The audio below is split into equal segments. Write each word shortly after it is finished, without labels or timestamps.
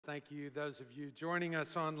Thank you, those of you joining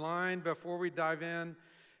us online. Before we dive in,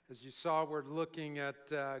 as you saw, we're looking at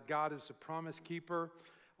God as a promise keeper.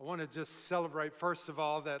 I want to just celebrate, first of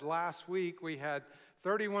all, that last week we had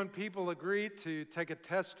 31 people agree to take a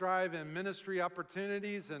test drive in ministry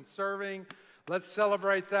opportunities and serving. Let's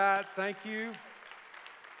celebrate that. Thank you.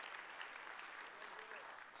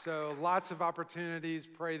 So lots of opportunities.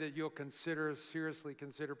 Pray that you'll seriously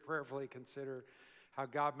consider, prayerfully consider how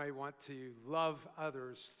God may want to love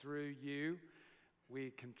others through you.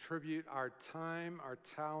 We contribute our time, our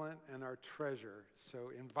talent, and our treasure. So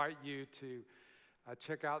invite you to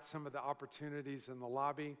check out some of the opportunities in the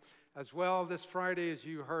lobby. As well, this Friday, as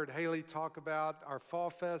you heard Haley talk about, our Fall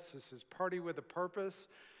Fest, this is Party with a Purpose.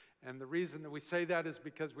 And the reason that we say that is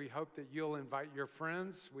because we hope that you'll invite your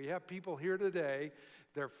friends. We have people here today,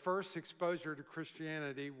 their first exposure to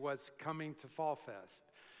Christianity was coming to Fall Fest.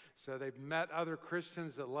 So they've met other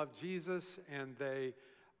Christians that love Jesus, and they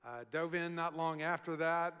dove in not long after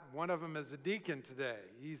that. One of them is a deacon today.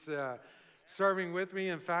 He's serving with me.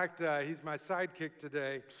 In fact, he's my sidekick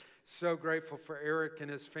today. So grateful for Eric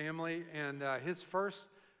and his family. And his first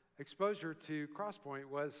exposure to Crosspoint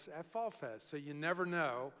was at Fall Fest. So you never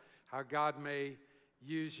know how God may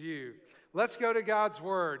use you. Let's go to God's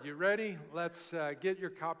Word. You ready? Let's get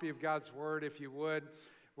your copy of God's Word, if you would.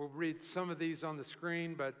 We'll read some of these on the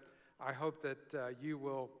screen, but I hope that you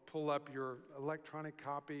will pull up your electronic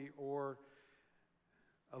copy or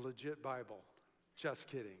a legit Bible. Just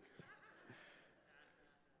kidding.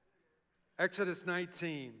 Exodus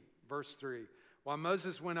 19, verse 3. While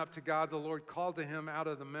Moses went up to God, the Lord called to him out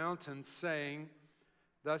of the mountain, saying,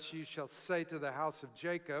 "Thus you shall say to the house of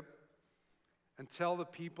Jacob, and tell the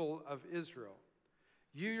people of Israel,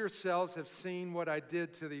 you yourselves have seen what I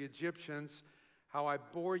did to the Egyptians, how I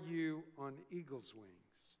bore you on eagle's wings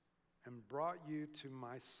and brought you to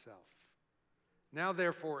myself. Now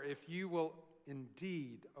therefore, if you will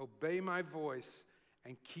indeed obey my voice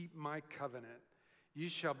and keep my covenant, you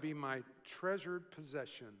shall be my treasured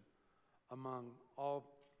possession among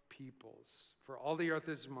all peoples, for all the earth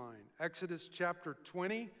is mine." Exodus chapter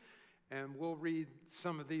 20. And we'll read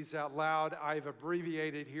some of these out loud. I've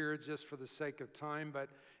abbreviated here just for the sake of time, but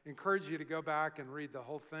encourage you to go back and read the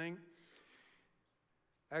whole thing.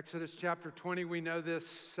 Exodus chapter 20, we know this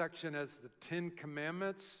section as the 10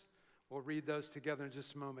 Commandments. We'll read those together in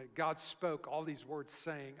just a moment. God spoke all these words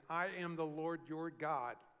saying, "I am the Lord your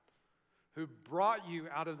God, who brought you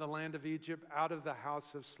out of the land of Egypt, out of the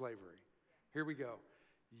house of slavery." Here we go.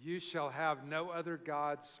 "You shall have no other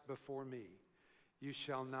gods before me. You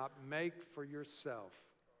shall not make for yourself."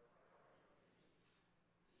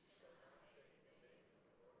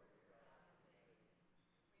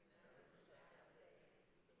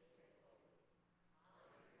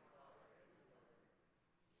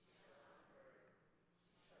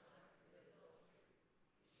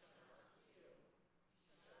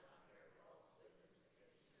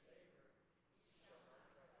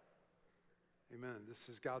 Amen. This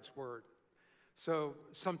is God's word. So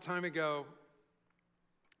some time ago,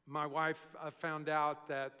 my wife found out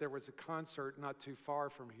that there was a concert not too far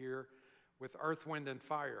from here with Earth, Wind, and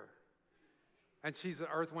Fire. And she's an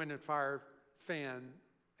Earth, Wind, and Fire fan,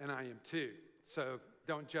 and I am too. So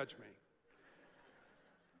don't judge me.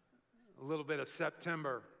 A little bit of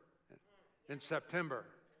September. In September.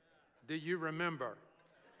 Do you remember?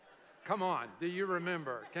 Come on, do you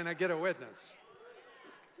remember? Can I get a witness?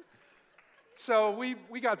 So we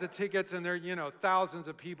got the tickets, and there, thousands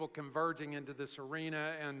of people converging into this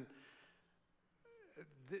arena, and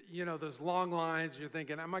those long lines. You're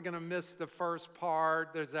thinking, am I going to miss the first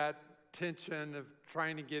part? There's that tension of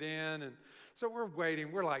trying to get in, and so we're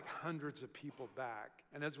waiting. We're like hundreds of people back,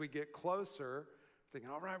 and as we get closer,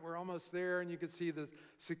 thinking, all right, we're almost there, and you can see the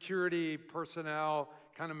security personnel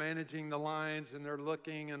kind of managing the lines, and they're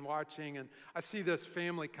looking and watching, and I see this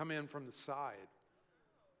family come in from the side.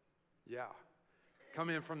 Yeah, come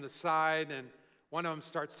in from the side, and one of them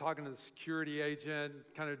starts talking to the security agent,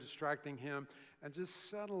 kind of distracting him, and just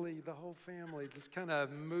subtly the whole family just kind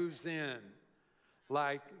of moves in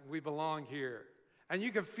like we belong here. And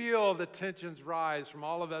you can feel the tensions rise from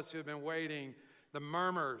all of us who have been waiting, the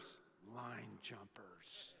murmurs, line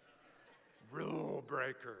jumpers, rule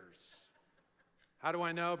breakers. How do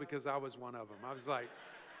I know? Because I was one of them. I was like,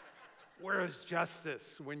 where is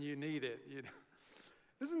justice when you need it?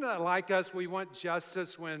 Isn't that like us? We want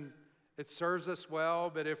justice when it serves us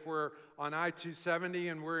well, but if we're on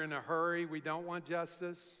I-270 and we're in a hurry, we don't want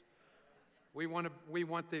justice. We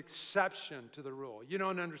want the exception to the rule. You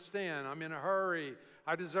don't understand. I'm in a hurry.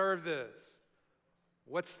 I deserve this.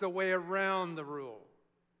 What's the way around the rule?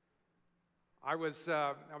 A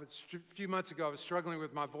few months ago, I was struggling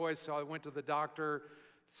with my voice, so I went to the doctor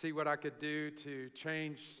to see what I could do to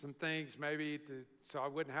change some things, so I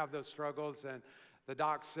wouldn't have those struggles. And the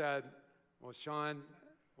doc said, well, Shawn,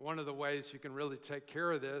 one of the ways you can really take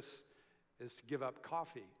care of this is to give up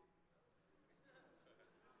coffee.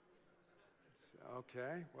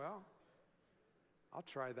 Okay, well, I'll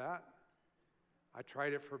try that. I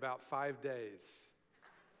tried it for about 5 days.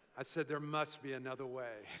 I said, there must be another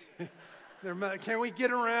way. Can we get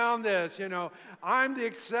around this? You know, I'm the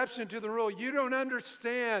exception to the rule. You don't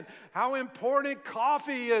understand how important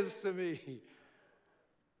coffee is to me.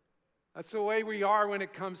 That's the way we are when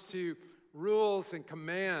it comes to rules and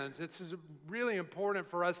commands. It's really important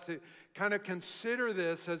for us to kind of consider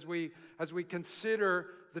this as we consider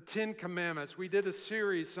the 10 Commandments. We did a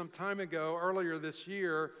series some time ago, earlier this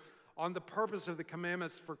year, on the purpose of the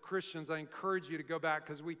commandments for Christians. I encourage you to go back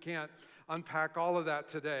because we can't unpack all of that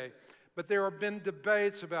today. But there have been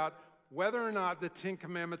debates about whether or not the 10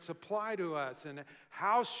 Commandments apply to us and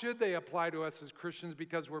how should they apply to us as Christians,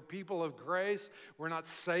 because we're people of grace. We're not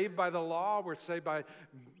saved by the law. We're saved by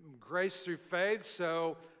grace through faith.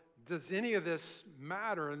 So does any of this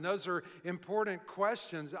matter? And those are important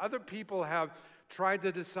questions. Other people have tried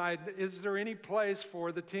to decide, is there any place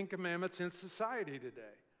for the 10 Commandments in society today?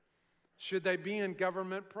 Should they be in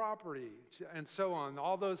government property? And so on.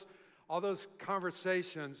 All those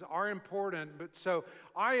conversations are important, but so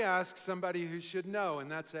I ask somebody who should know,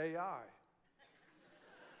 and that's AI.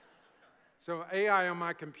 So AI on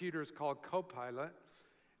my computer is called Copilot,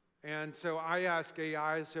 and so I ask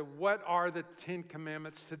AI, I said, what are the 10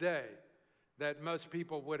 Commandments today that most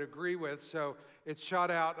people would agree with? So it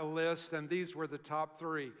shot out a list, and these were the top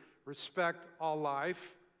 3. Respect all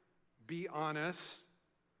life, be honest,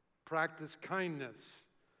 practice kindness.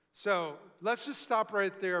 So let's just stop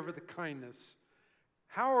right there over the kindness.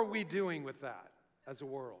 How are we doing with that as a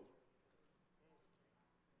world?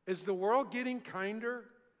 Is the world getting kinder?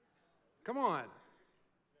 Come on.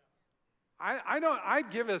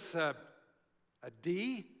 I'd give us a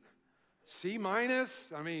D, C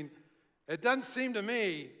minus. I mean, it doesn't seem to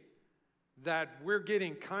me that we're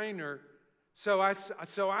getting kinder. So I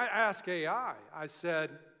asked AI, I said,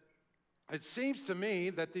 it seems to me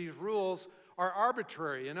that these rules are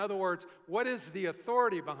arbitrary. In other words, what is the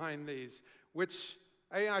authority behind these? Which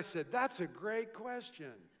AI said, that's a great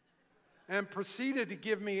question. And proceeded to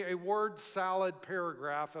give me a word salad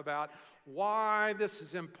paragraph about why this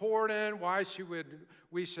is important, why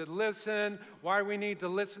we should listen, why we need to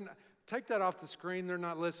listen. Take that off the screen. They're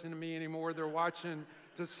not listening to me anymore. They're watching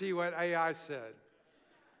to see what AI said.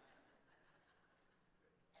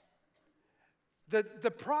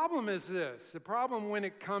 The problem is this. The problem when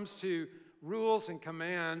it comes to rules and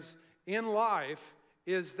commands in life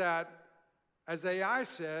is that, as AI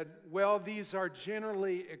said, well, these are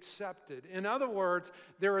generally accepted. In other words,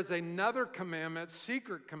 there is another commandment,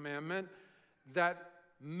 secret commandment, that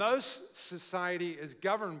most society is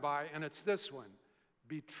governed by, and it's this one: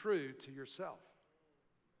 be true to yourself.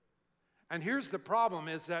 And here's the problem,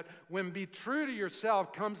 is that when be true to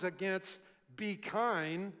yourself comes against be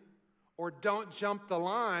kind, or don't jump the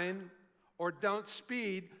line, or don't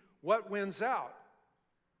speed, what wins out?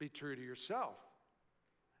 Be true to yourself.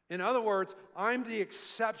 In other words, I'm the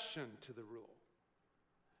exception to the rule.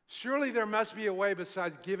 Surely there must be a way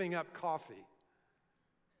besides giving up coffee.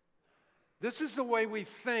 This is the way we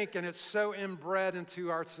think, and it's so inbred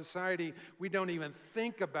into our society, we don't even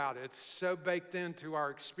think about it. It's so baked into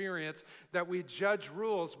our experience that we judge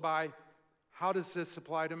rules by, how does this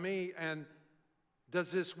apply to me, and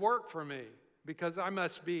does this work for me? Because I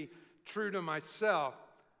must be true to myself.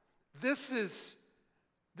 This is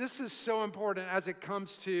so important as it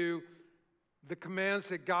comes to the commands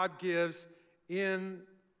that God gives in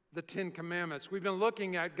the 10 Commandments. We've been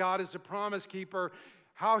looking at God as a promise keeper,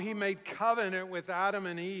 how he made covenant with Adam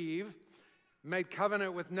and Eve, made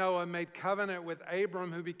covenant with Noah, made covenant with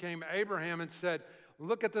Abram, who became Abraham, and said,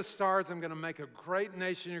 look at the stars, I'm going to make a great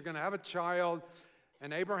nation, you're going to have a child.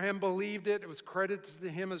 And Abraham believed it. It was credited to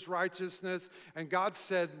him as righteousness. And God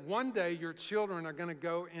said, one day your children are going to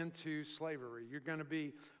go into slavery. You're going to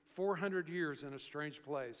be 400 years in a strange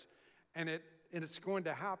place. And it's going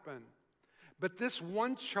to happen. But this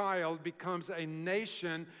one child becomes a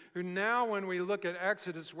nation who now, when we look at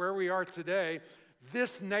Exodus, where we are today,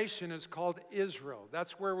 this nation is called Israel.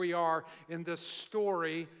 That's where we are in this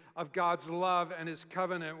story of God's love and his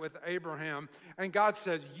covenant with Abraham. And God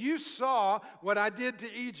says, you saw what I did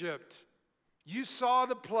to Egypt. You saw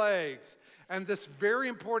the plagues. And this very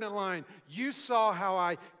important line, you saw how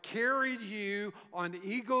I carried you on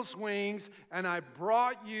eagle's wings and I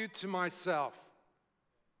brought you to myself.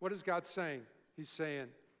 What is God saying? He's saying,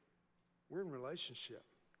 we're in relationship.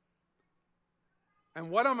 And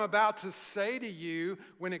what I'm about to say to you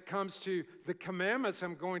when it comes to the commandments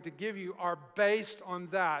I'm going to give you are based on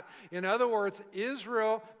that. In other words,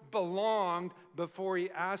 Israel belonged before he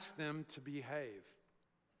asked them to behave.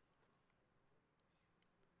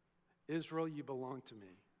 Israel, you belong to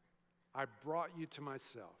me. I brought you to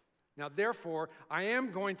myself. Now, therefore, I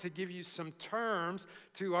am going to give you some terms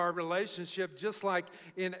to our relationship, just like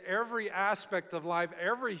in every aspect of life,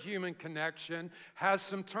 every human connection has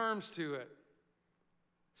some terms to it.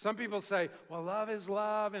 Some people say, well, love is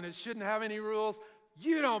love and it shouldn't have any rules.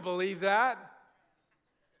 You don't believe that.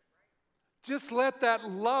 Just let that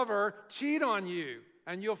lover cheat on you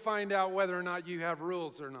and you'll find out whether or not you have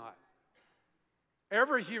rules or not.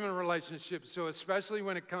 Every human relationship, so especially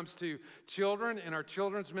when it comes to children in our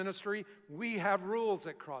children's ministry, we have rules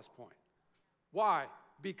at Crosspoint. Why?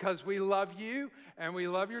 Because we love you and we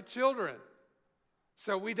love your children.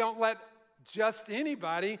 So we don't let just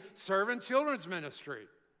anybody serve in children's ministry.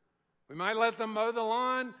 We might let them mow the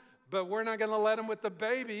lawn, but we're not going to let them with the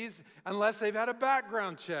babies unless they've had a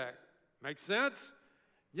background check. Make sense?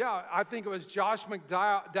 Yeah, I think it was Josh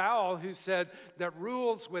McDowell who said that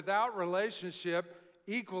rules without relationship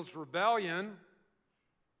equals rebellion.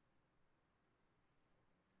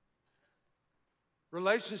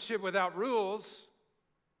 Relationship without rules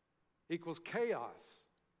equals chaos.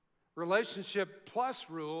 Relationship plus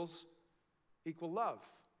rules equal love.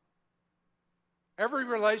 Every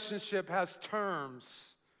relationship has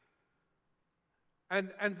terms.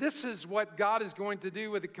 And this is what God is going to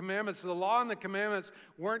do with the commandments. The law and the commandments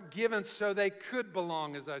weren't given so they could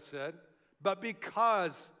belong, as I said, but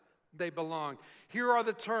because they belong. Here are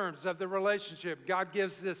the terms of the relationship. God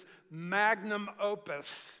gives this magnum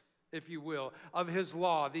opus, if you will, of his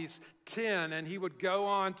law, these 10, and he would go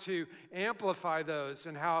on to amplify those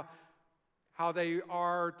and how they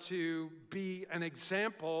are to be an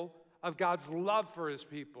example of God's love for his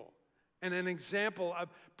people and an example of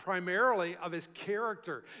primarily of his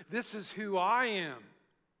character. This is who I am.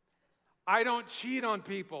 I don't cheat on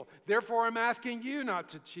people. Therefore, I'm asking you not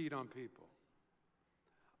to cheat on people.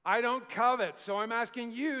 I don't covet, so I'm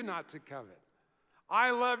asking you not to covet. I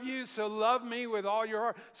love you, so love me with all your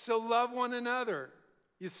heart. So love one another.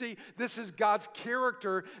 You see, this is God's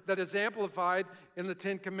character that is amplified in the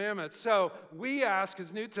Ten Commandments. So we ask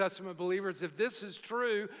as New Testament believers, if this is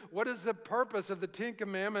true, what is the purpose of the Ten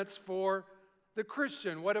Commandments for the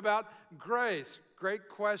Christian? What about grace? Great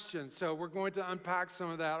question. So we're going to unpack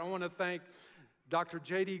some of that. I want to thank Dr.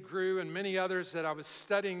 J.D. Grew and many others that I was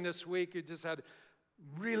studying this week who just had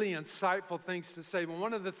really insightful things to say. But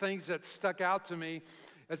one of the things that stuck out to me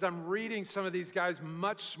as I'm reading some of these guys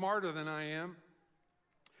much smarter than I am,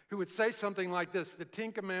 who would say something like this: the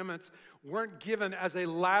Ten Commandments weren't given as a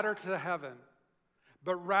ladder to heaven,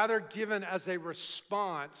 but rather given as a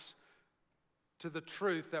response to the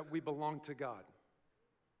truth that we belong to God.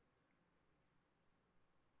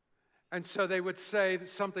 And so they would say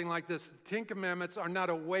something like this: the Ten Commandments are not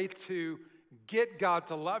a way to get God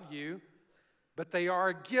to love you, but they are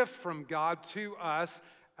a gift from God to us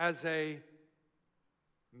as a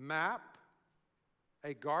map,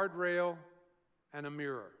 a guardrail, and a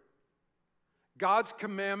mirror. God's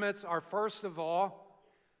commandments are, first of all,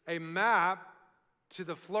 a map to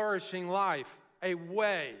the flourishing life, a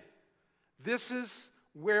way. This is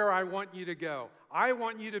where I want you to go. I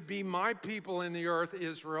want you to be my people in the earth,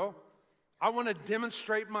 Israel. I want to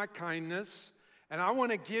demonstrate my kindness, and I want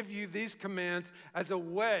to give you these commands as a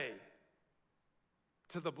way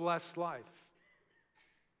to the blessed life.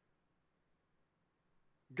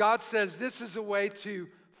 God says this is a way to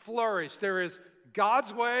flourish. There is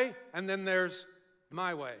God's way, and then there's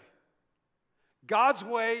my way. God's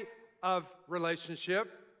way of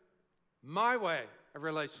relationship, my way of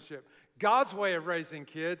relationship. God's way of raising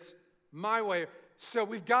kids, my way. So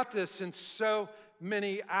we've got this in so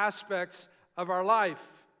many aspects of our life.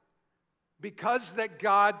 Because that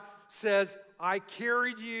God says, I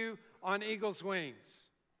carried you on eagle's wings.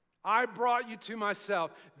 I brought you to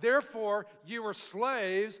myself. Therefore, you were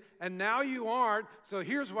slaves, and now you aren't. So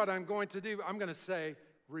here's what I'm going to do. I'm going to say,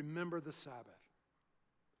 remember the Sabbath.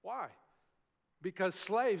 Why? Because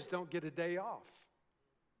slaves don't get a day off.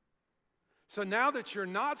 So now that you're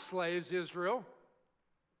not slaves, Israel,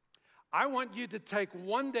 I want you to take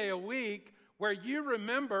one day a week where you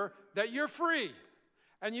remember that you're free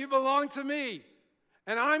and you belong to me.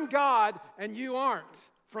 And I'm God and you aren't.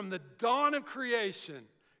 From the dawn of creation,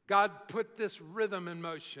 God put this rhythm in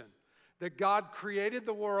motion. That God created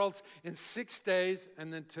the worlds in 6 days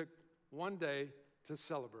and then took one day to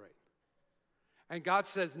celebrate. And God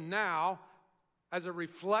says, now as a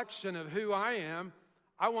reflection of who I am,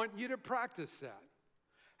 I want you to practice that.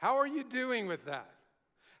 How are you doing with that?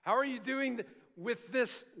 How are you doing with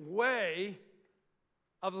this way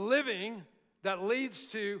of living that leads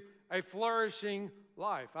to a flourishing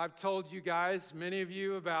life? I've told you guys, many of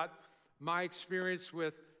you, about my experience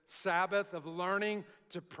with Sabbath, of learning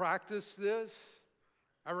to practice this.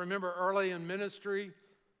 I remember early in ministry,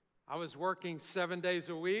 I was working 7 days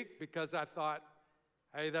a week because I thought,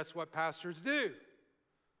 hey, that's what pastors do.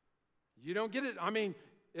 You don't get it. I mean,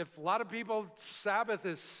 if a lot of people, Sabbath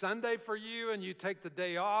is Sunday for you and you take the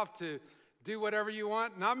day off to do whatever you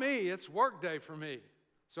want, not me, it's work day for me.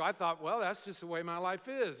 So I thought, well, that's just the way my life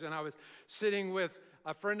is. And I was sitting with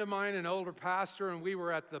a friend of mine, an older pastor, and we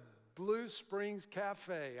were at the Blue Springs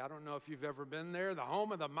Cafe. I don't know if you've ever been there, the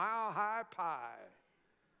home of the Mile High Pie.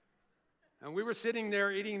 And we were sitting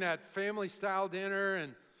there eating that family-style dinner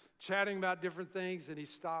and chatting about different things, and he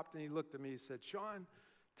stopped and he looked at me. He said, Shawn,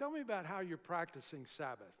 tell me about how you're practicing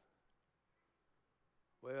Sabbath.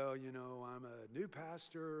 Well, you know, I'm a new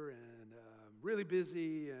pastor and I'm really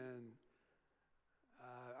busy, and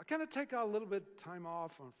I kind of take a little bit of time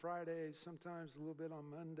off on Fridays, sometimes a little bit on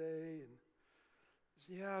Monday. And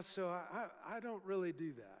yeah, so I don't really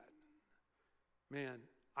do that. Man,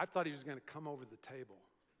 I thought he was going to come over the table.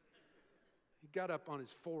 He got up on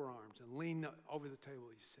his forearms and leaned over the table.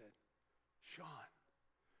 He said, Shawn,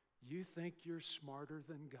 you think you're smarter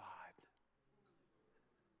than God?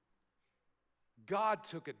 God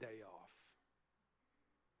took a day off,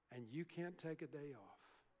 and you can't take a day off.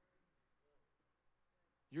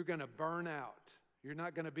 You're going to burn out. You're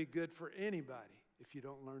not going to be good for anybody if you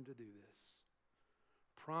don't learn to do this.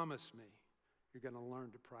 Promise me you're going to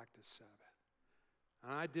learn to practice Sabbath.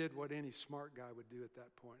 And I did what any smart guy would do at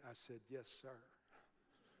that point. I said, yes, sir.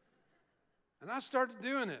 And I started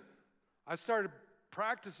doing it. I started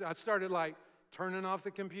practicing. I started like turning off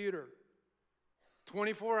the computer.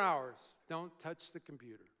 24 hours. Don't touch the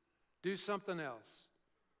computer. Do something else.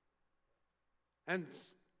 And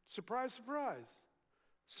surprise, surprise,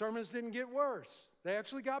 sermons didn't get worse. They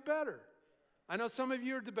actually got better. I know some of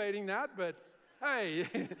you are debating that, but hey,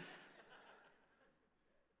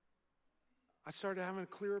 I started having a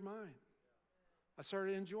clearer mind. I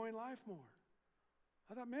started enjoying life more.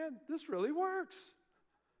 I thought, man, this really works.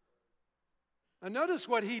 And notice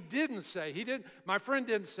what he didn't say. My friend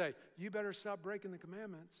didn't say, you better stop breaking the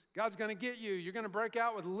commandments. God's going to get you. You're going to break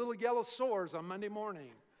out with little yellow sores on Monday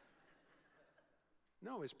morning.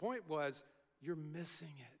 No, his point was, you're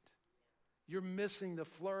missing it. You're missing the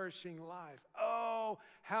flourishing life. Oh,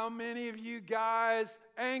 how many of you guys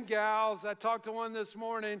and gals, I talked to one this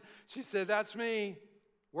morning, she said, that's me,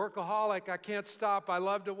 workaholic, I can't stop, I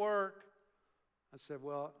love to work. I said,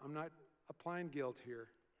 well, I'm not applying guilt here,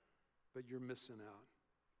 but you're missing out.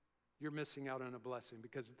 You're missing out on a blessing,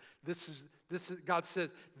 because this is God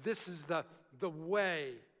says, this is the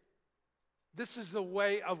way. This is the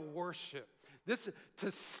way of worship.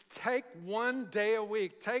 To take one day a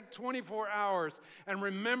week, take 24 hours, and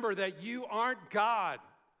remember that you aren't God.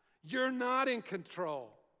 You're not in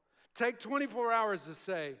control. Take 24 hours to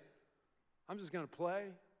say, I'm just going to play.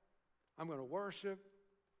 I'm going to worship.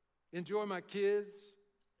 Enjoy my kids.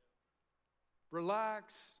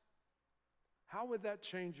 Relax. How would that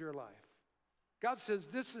change your life? God says,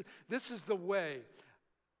 this is the way.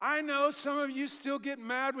 I know some of you still get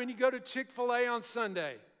mad when you go to Chick-fil-A on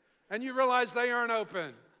Sunday and you realize they aren't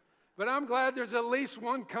open. But I'm glad there's at least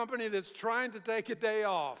one company that's trying to take a day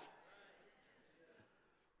off.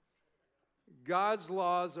 God's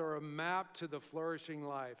laws are a map to the flourishing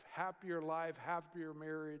life, happier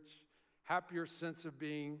marriage, happier sense of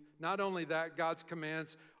being. Not only that, God's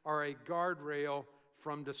commands are a guardrail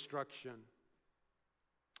from destruction.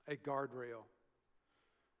 A guardrail.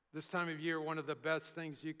 This time of year, one of the best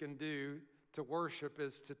things you can do to worship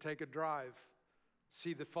is to take a drive,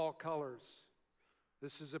 see the fall colors.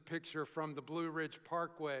 This is a picture from the Blue Ridge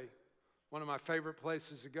Parkway, one of my favorite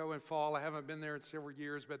places to go in fall. I haven't been there in several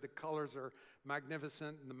years, but the colors are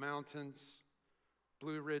magnificent in the mountains,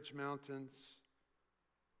 Blue Ridge Mountains.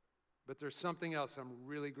 But there's something else I'm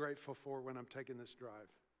really grateful for when I'm taking this drive,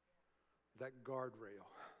 that guardrail.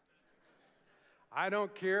 I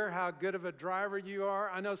don't care how good of a driver you are.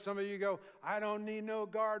 I know some of you go, I don't need no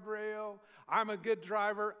guardrail. I'm a good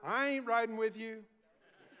driver. I ain't riding with you.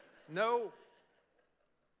 No.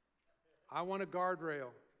 I want a guardrail,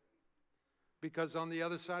 because on the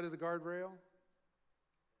other side of the guardrail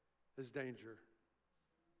is danger,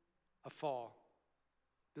 a fall,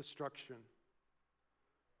 destruction.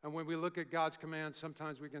 And when we look at God's commands,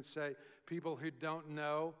 sometimes we can say, people who don't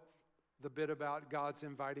know the bit about God's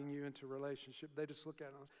inviting you into relationship, they just look at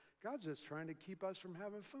it, God's just trying to keep us from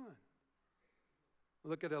having fun.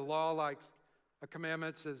 Look at a law like a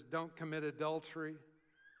commandment says, don't commit adultery.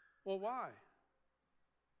 Well, why?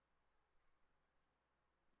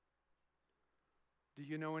 Do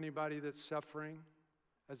you know anybody that's suffering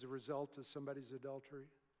as a result of somebody's adultery?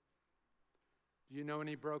 Do you know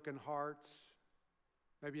any broken hearts?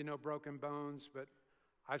 Maybe you know broken bones, but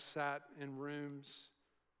I've sat in rooms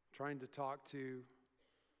trying to talk to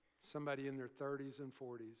somebody in their 30s and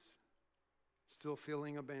 40s, still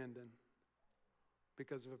feeling abandoned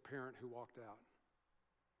because of a parent who walked out.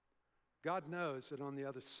 God knows that on the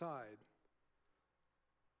other side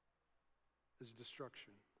is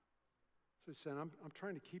destruction. So He's saying, I'm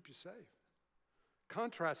trying to keep you safe.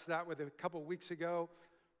 Contrast that with a couple weeks ago,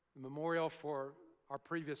 the memorial for our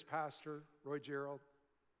previous pastor, Roy Gerald,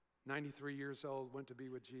 93 years old, went to be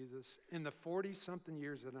with Jesus. In the 40-something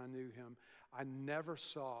years that I knew him, I never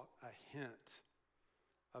saw a hint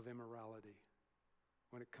of immorality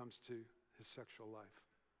when it comes to his sexual life.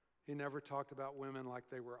 He never talked about women like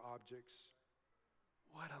they were objects.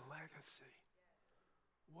 What a legacy.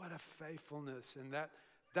 What a faithfulness. And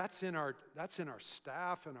that's in our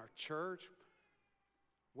staff and our church.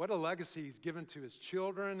 What a legacy he's given to his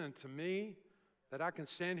children and to me, that I can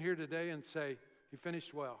stand here today and say, he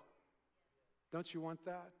finished well. Don't you want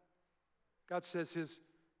that? God says his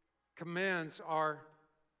commands are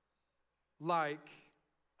like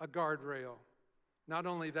a guardrail. Not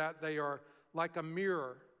only that, they are like a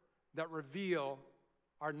mirror that reveal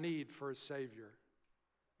our need for a Savior.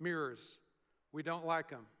 Mirrors. We don't like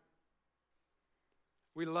them.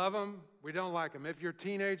 We love them. We don't like them. If you're a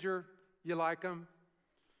teenager, you like them.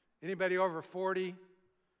 Anybody over 40,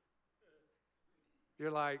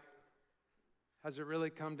 you're like, has it really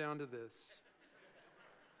come down to this?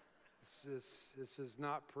 This is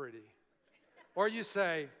not pretty. Or you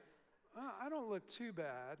say, oh, I don't look too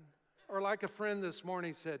bad. Or like a friend this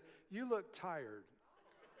morning said, you look tired.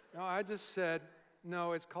 No, I just said,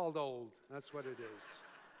 no, it's called old. That's what it is.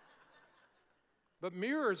 But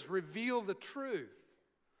mirrors reveal the truth.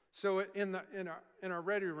 So in our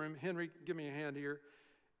ready room, Henry, give me a hand here.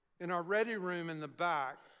 In our ready room in the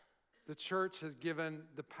back, the church has given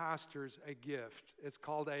the pastors a gift. It's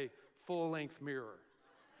called a full-length mirror.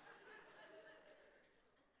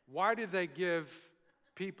 Why did they give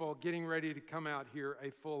people getting ready to come out here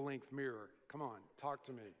a full-length mirror? Come on, talk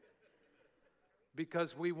to me.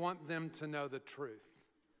 Because we want them to know the truth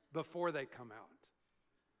before they come out.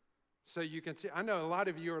 So you can see, I know a lot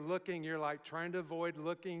of you are looking, you're like trying to avoid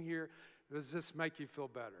looking here. Does this make you feel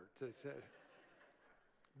better to say?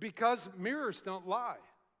 Because mirrors don't lie.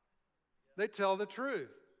 They tell the truth,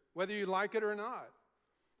 whether you like it or not.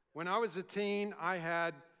 When I was a teen, I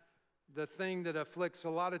had the thing that afflicts a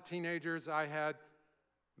lot of teenagers. I had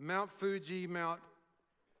Mount Fuji,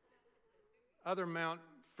 other Mount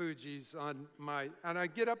Fujis on my, and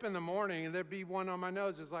I'd get up in the morning and there'd be one on my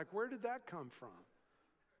nose. It's like, where did that come from?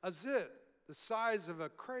 A zit, the size of a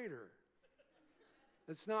crater.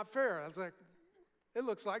 It's not fair. I was like, it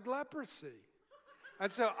looks like leprosy.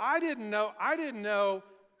 And so I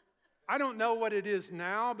don't know what it is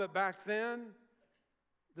now, but back then,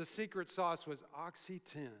 the secret sauce was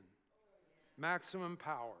Oxy-10, maximum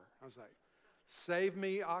power. I was like, save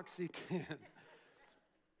me Oxy-10.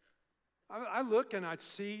 I look and I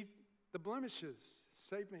see the blemishes.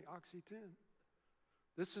 Save me Oxy-10.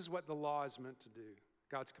 This is what the law is meant to do,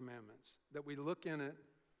 God's commandments, that we look in it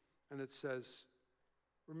and it says,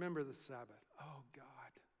 remember the Sabbath. Oh, God,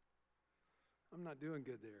 I'm not doing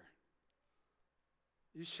good there.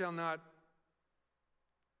 You shall not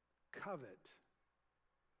covet.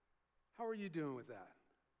 How are you doing with that?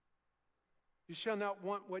 You shall not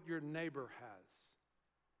want what your neighbor has.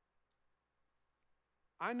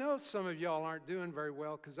 I know some of y'all aren't doing very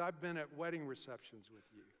well because I've been at wedding receptions with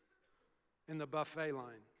you in the buffet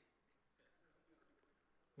line.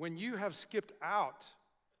 When you have skipped out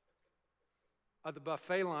of the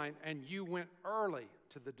buffet line and you went early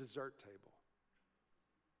to the dessert table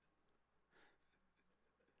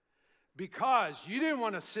because you didn't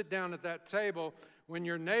want to sit down at that table when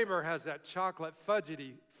your neighbor has that chocolate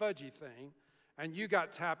fudgy thing and you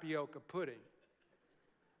got tapioca pudding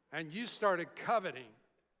and you started coveting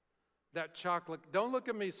that chocolate. Don't look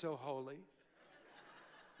at me so holy.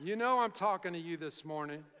 You know I'm talking to you this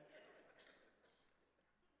morning.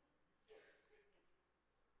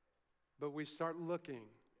 But we start looking.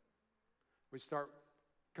 We start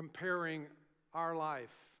comparing our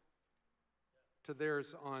life to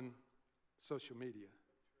theirs on social media.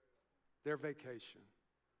 Their vacation,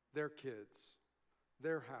 their kids,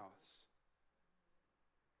 their house.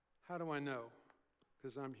 How do I know?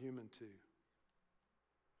 Because I'm human too.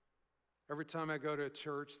 Every time I go to a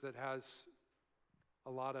church that has a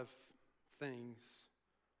lot of things,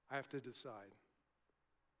 I have to decide,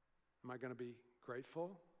 am I going to be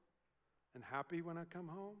grateful and happy when I come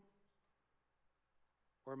home?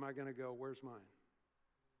 Or am I going to go, where's mine?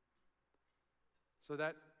 So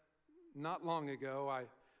that, not long ago, I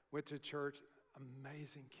went to church,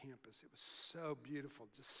 amazing campus. It was so beautiful,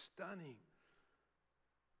 just stunning.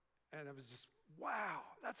 And I was just, wow,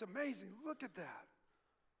 that's amazing. Look at that.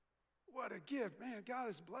 What a gift. Man, God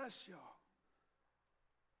has blessed y'all.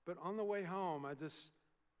 But on the way home, I just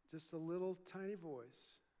a little tiny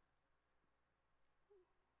voice,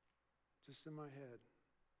 just in my head.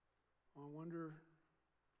 Well, I wonder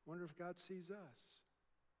if God sees us.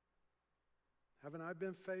 Haven't I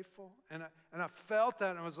been faithful? And I felt that,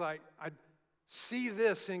 and I was like, I see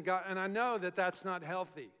this in God, and I know that that's not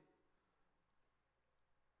healthy.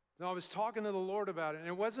 So I was talking to the Lord about it, and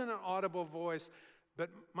it wasn't an audible voice, but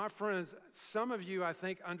my friends, some of you, I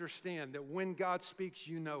think, understand that when God speaks,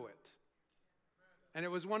 you know it. And it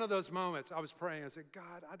was one of those moments I was praying. I said,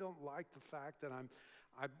 God, I don't like the fact that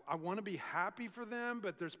I want to be happy for them,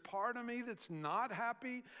 but there's part of me that's not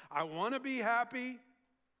happy. I want to be happy.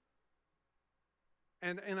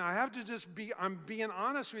 And I have to just I'm being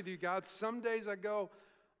honest with you, God. Some days I go,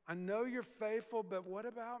 I know you're faithful, but what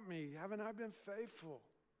about me? Haven't I been faithful?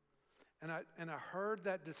 And I heard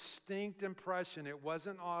that distinct impression. It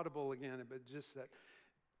wasn't audible again, but just that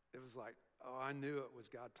it was like, oh, I knew it was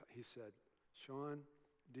God. He said, Shawn,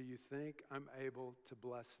 do you think I'm able to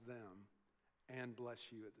bless them and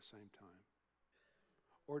bless you at the same time?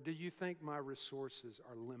 Or do you think my resources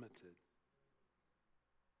are limited?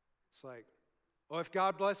 It's like, well, if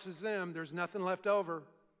God blesses them, there's nothing left over.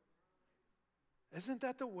 Isn't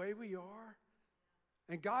that the way we are?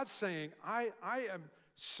 And God's saying, I am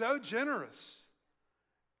so generous.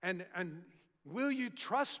 And will you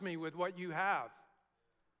trust me with what you have?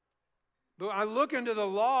 But I look into the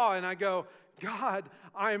law and I go, God,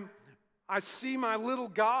 I see my little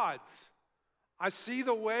gods. I see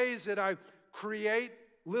the ways that I create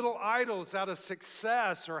little idols out of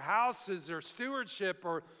success or houses or stewardship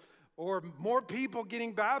or more people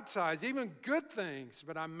getting baptized, even good things,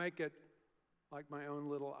 but I make it like my own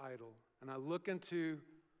little idol. And I look into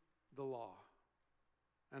the law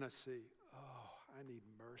and I see, oh, I need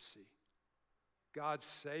mercy. God,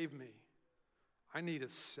 save me. I need a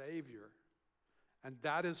Savior. And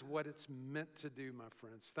that is what it's meant to do, my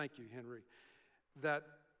friends. Thank you, Henry. That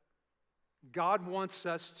God wants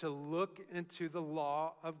us to look into the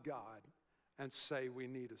law of God and say we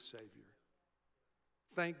need a Savior.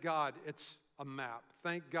 Thank God it's a map.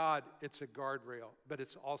 Thank God it's a guardrail, but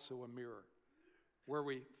it's also a mirror where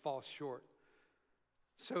we fall short.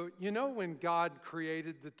 So, you know, when God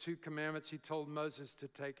created the 2 commandments, he told Moses to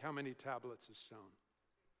take how many tablets of stone?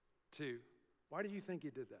 2. Why do you think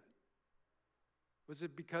he did that? Was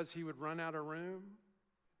it because he would run out of room?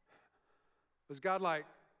 Was God like,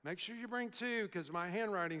 make sure you bring 2 because my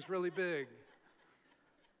handwriting's really big?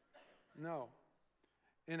 No.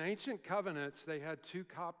 In ancient covenants, they had 2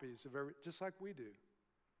 copies of every, just like we do.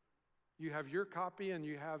 You have your copy and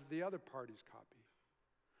you have the other party's copy.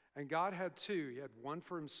 And God had 2. He had one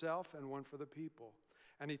for himself and one for the people.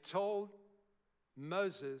 And he told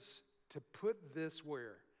Moses to put this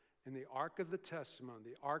where? In the Ark of the Testimony,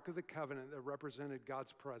 the Ark of the Covenant that represented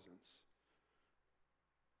God's presence,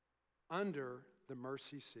 under the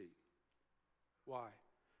mercy seat. Why?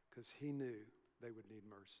 Because he knew they would need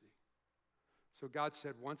mercy. So God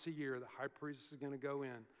said once a year, the high priest is going to go in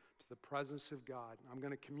to the presence of God. I'm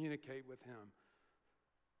going to communicate with him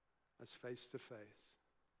as face to face.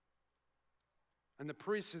 And the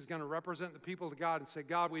priest is going to represent the people to God and say,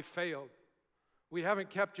 God, we failed. We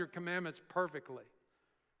haven't kept your commandments perfectly.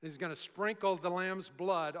 He's going to sprinkle the lamb's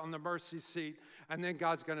blood on the mercy seat, and then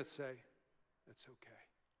God's going to say, it's okay.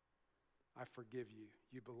 I forgive you.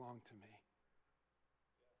 You belong to me.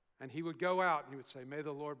 And he would go out and he would say, may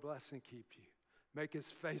the Lord bless and keep you. Make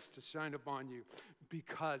his face to shine upon you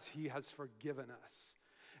because he has forgiven us.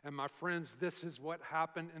 And my friends, this is what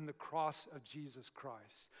happened in the cross of Jesus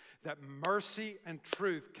Christ. That mercy and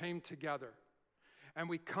truth came together. And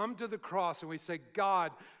we come to the cross and we say,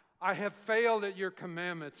 God, I have failed at your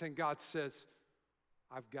commandments. And God says,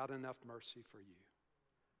 I've got enough mercy for you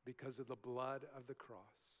because of the blood of the cross.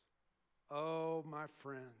 Oh, my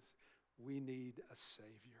friends, we need a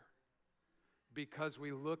Savior. Because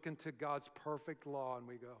we look into God's perfect law and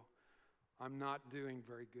we go, I'm not doing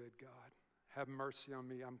very good, God. Have mercy on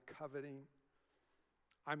me. I'm coveting.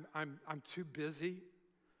 I'm too busy.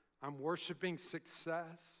 I'm worshiping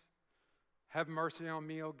success. Have mercy on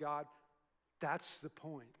me, oh God. That's the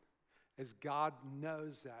point. As God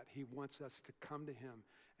knows that, He wants us to come to Him,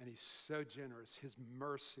 and He's so generous. His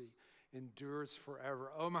mercy endures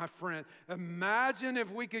forever. Oh, my friend, imagine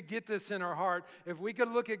if we could get this in our heart, if we could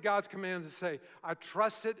look at God's commands and say, I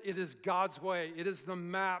trust it. It is God's way. It is the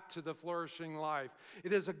map to the flourishing life.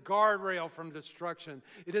 It is a guardrail from destruction.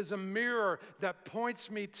 It is a mirror that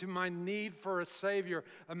points me to my need for a Savior.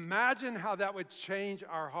 Imagine how that would change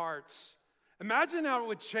our hearts. Imagine how it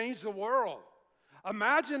would change the world.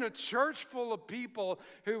 Imagine a church full of people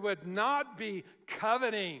who would not be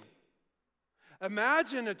coveting.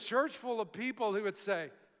 Imagine a church full of people who would say,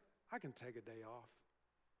 I can take a day off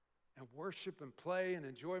and worship and play and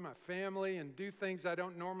enjoy my family and do things I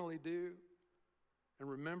don't normally do and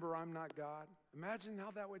remember I'm not God. Imagine how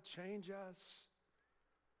that would change us.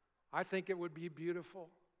 I think it would be beautiful.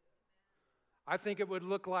 I think it would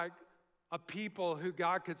look like a people who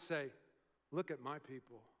God could say, look at my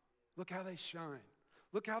people. Look how they shine.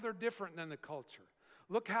 Look how they're different than the culture.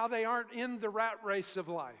 Look how they aren't in the rat race of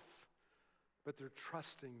life, but they're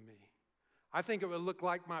trusting me. I think it would look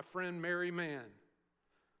like my friend Mary Mann.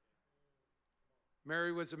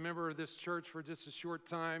 Mary was a member of this church for just a short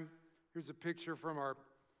time. Here's a picture from our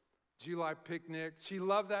July picnic. She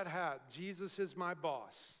loved that hat. Jesus is my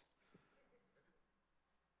boss.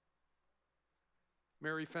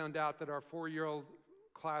 Mary found out that our 4-year-old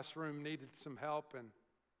classroom needed some help, and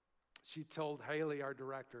she told Haley, our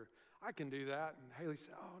director, I can do that. And Haley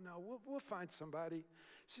said, oh, no, we'll find somebody.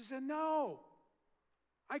 She said, no,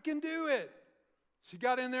 I can do it. She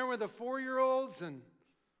got in there with the 4-year-olds and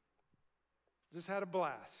just had a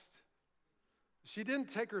blast. She didn't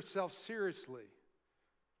take herself seriously.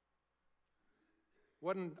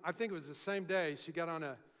 I think it was the same day she got on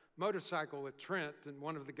a motorcycle with Trent and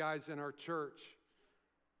one of the guys in our church.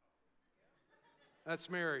 That's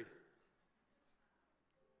Mary.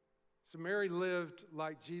 So Mary lived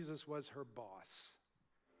like Jesus was her boss.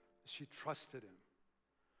 She trusted him.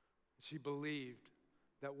 She believed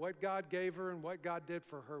that what God gave her and what God did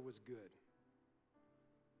for her was good.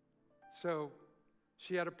 So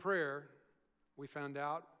she had a prayer. We found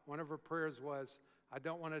out one of her prayers was, I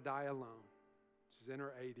don't want to die alone. She's in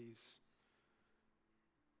her 80s.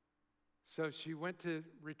 So she went to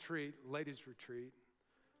retreat, ladies' retreat,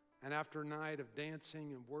 and after a night of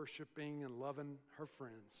dancing and worshiping and loving her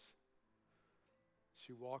friends,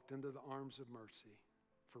 she walked into the arms of mercy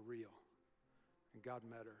for real. And God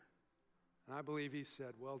met her. And I believe he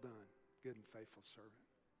said, well done, good and faithful servant.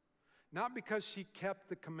 Not because she kept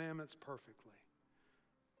the commandments perfectly,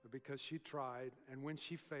 but because she tried. And when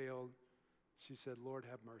she failed, she said, Lord,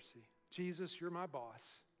 have mercy. Jesus, you're my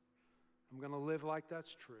boss. I'm going to live like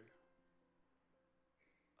that's true.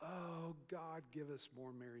 Oh, God, give us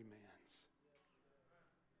more Mary Manns.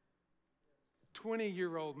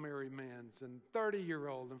 20-year-old Mary Manns and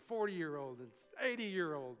 30-year-old and 40-year-old and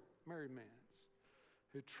 80-year-old Mary Manns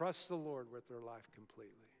who trust the Lord with their life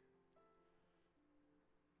completely.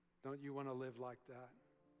 Don't you want to live like that?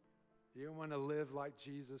 You want to live like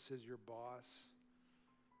Jesus is your boss?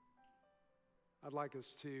 I'd like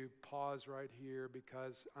us to pause right here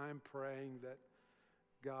because I'm praying that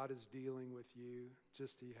God is dealing with you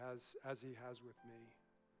just as he has with me.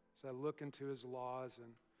 So I look into his laws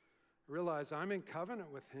and realize I'm in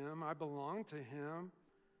covenant with him. I belong to him.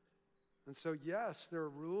 And so, yes, there are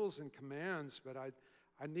rules and commands, but I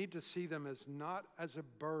need to see them as not as a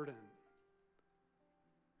burden,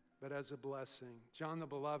 but as a blessing. John the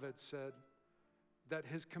Beloved said that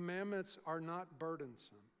his commandments are not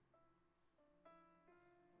burdensome.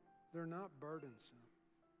 They're not burdensome.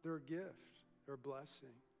 They're a gift. They're a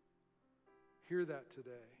blessing. Hear that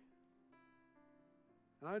today.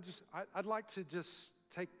 And I'd like to just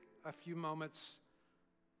take a few moments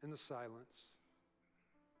in the silence,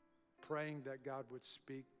 praying that God would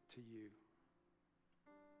speak to you.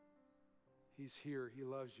 He's here. He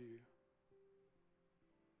loves you.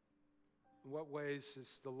 In what ways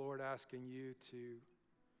is the Lord asking you to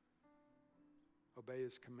obey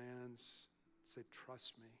his commands? Say,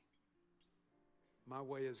 trust me. My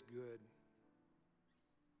way is good.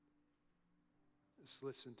 Just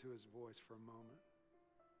listen to his voice for a moment.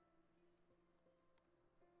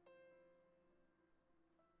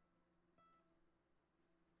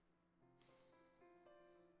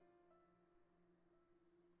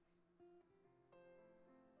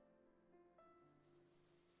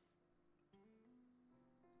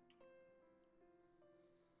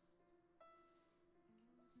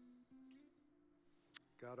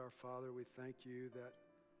 God our Father, we thank you that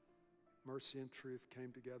mercy and truth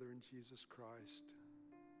came together in Jesus Christ.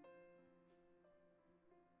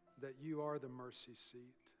 That you are the mercy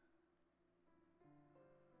seat.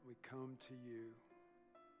 We come to you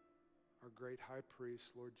our great high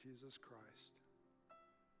priest, Lord Jesus Christ.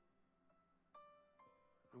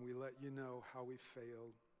 And we let you know how we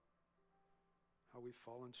failed, how we've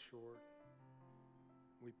fallen short.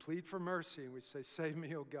 We plead for mercy and we say, save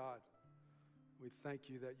me, O God. We thank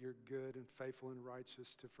you that you're good and faithful and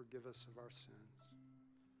righteous to forgive us of our sins,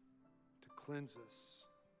 to cleanse us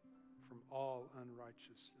from all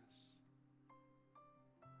unrighteousness.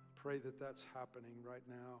 Pray that that's happening right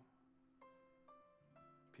now.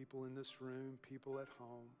 People in this room, people at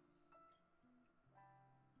home,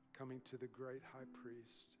 coming to the great high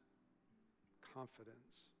priest,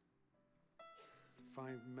 confidence, to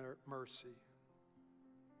find mercy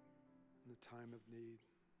in the time of need.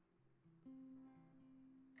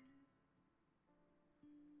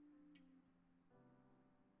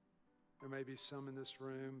 There may be some in this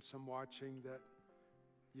room, some watching, that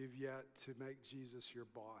you've yet to make Jesus your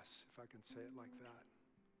boss, if I can say it like that.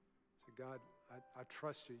 So God, I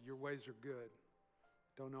trust you. Your ways are good.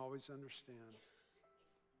 Don't always understand,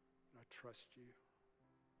 but I trust you.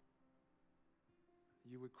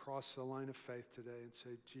 You would cross the line of faith today and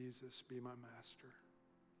say, Jesus, be my master.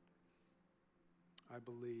 I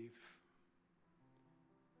believe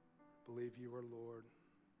you are Lord.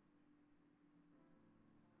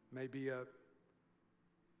 Maybe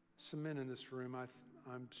some men in this room,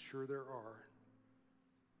 I'm sure there are,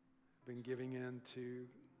 been giving in to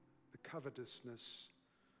the covetousness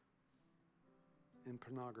in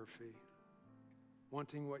pornography,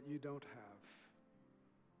 wanting what you don't have.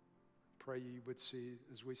 Pray you would see,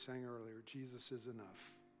 as we sang earlier, Jesus is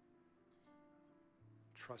enough.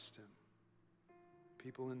 Trust him.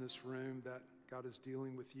 People in this room that God is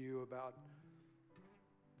dealing with you about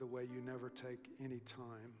the way you never take any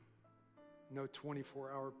time. No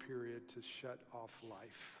 24-hour period to shut off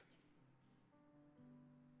life.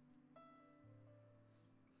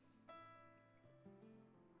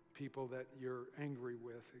 People that you're angry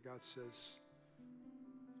with, that God says,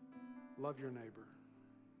 love your neighbor.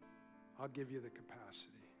 I'll give you the capacity.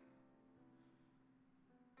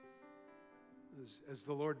 As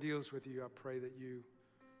the Lord deals with you, I pray that you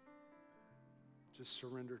just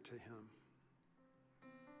surrender to him.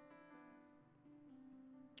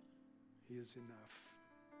 He is enough.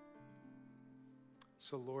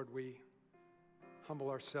 So, Lord, we humble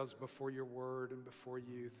ourselves before your word and before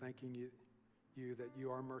you, thanking you that you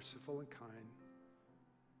are merciful and kind.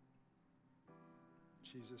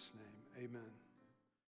 In Jesus' name, amen.